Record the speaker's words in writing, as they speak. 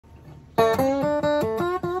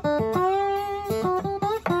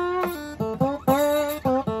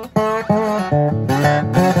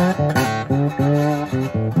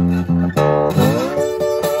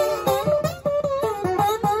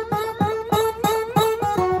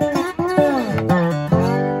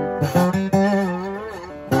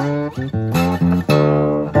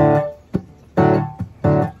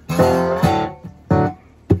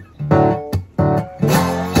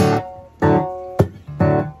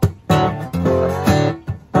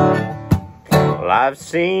I've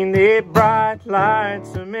seen the bright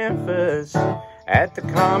lights of Memphis at the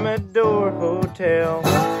Commodore Hotel,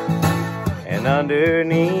 and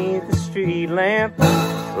underneath the street lamp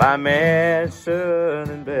lie mad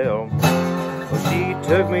Southern Belle. Well, she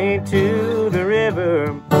took me to the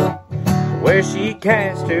river where she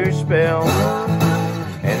cast her spell,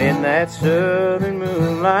 and in that southern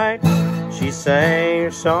moonlight she sang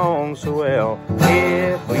her song so well.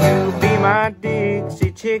 If you be my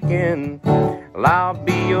Dixie chicken, well, I'll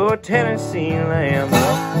be your Tennessee lamb,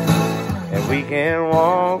 and we can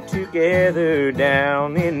walk together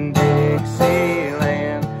down in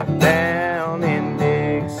Dixieland, down in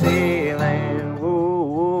Dixieland. Whoa,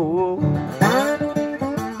 whoa, whoa.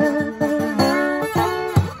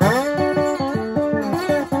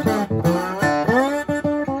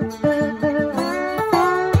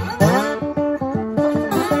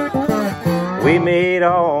 We made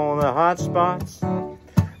all the hot spots,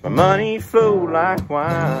 my money flowed like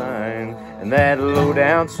wine, and that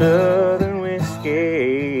low-down southern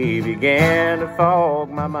whiskey began to fog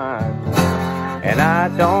my mind. And I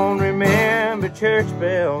don't remember church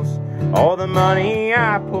bells or the money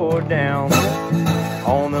I poured down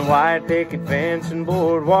on the white picket fence and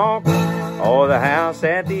boardwalk or the house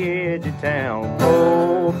at the edge of town.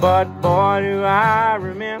 Oh, but boy, do I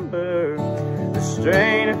remember the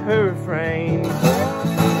strain of her refrain,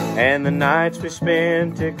 and the nights we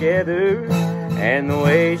spent together, and the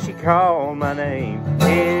way she called my name.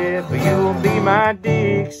 If you'll be my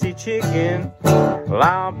Dixie chicken, well,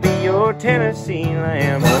 I'll be your Tennessee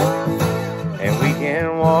lamb, and we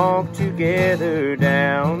can walk together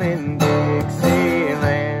down in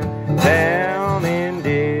Dixieland, down in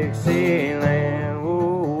Dixieland. Whoa,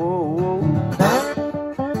 whoa, whoa.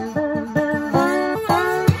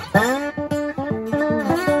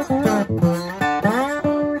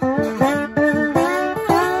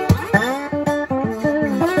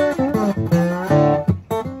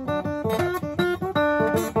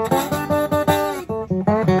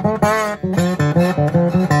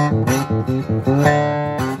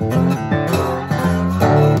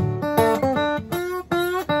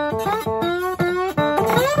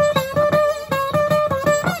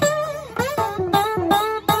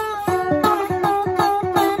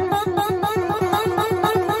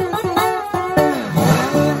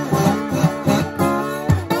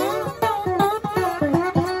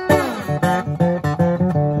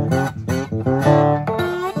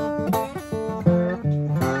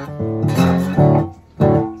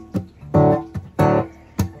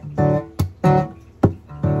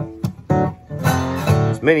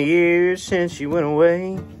 Many years since she went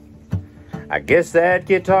away, I guess that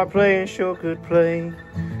guitar player sure could play.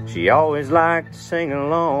 She always liked to sing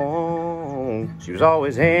along, she was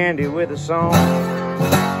always handy with a song.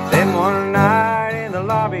 Then one night in the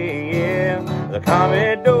lobby, yeah, the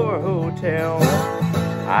Commodore Hotel,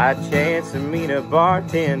 I chanced to meet a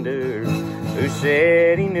bartender who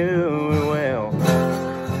said he knew her well.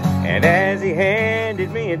 And as he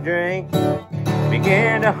handed me a drink,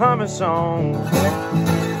 began to hum a song,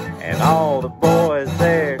 and all the boys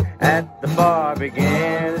there at the bar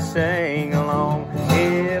began to sing along.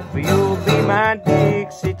 If you'll be my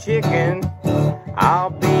Dixie chicken,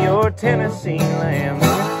 I'll be your Tennessee lamb,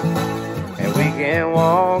 and we can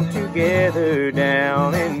walk together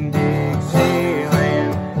down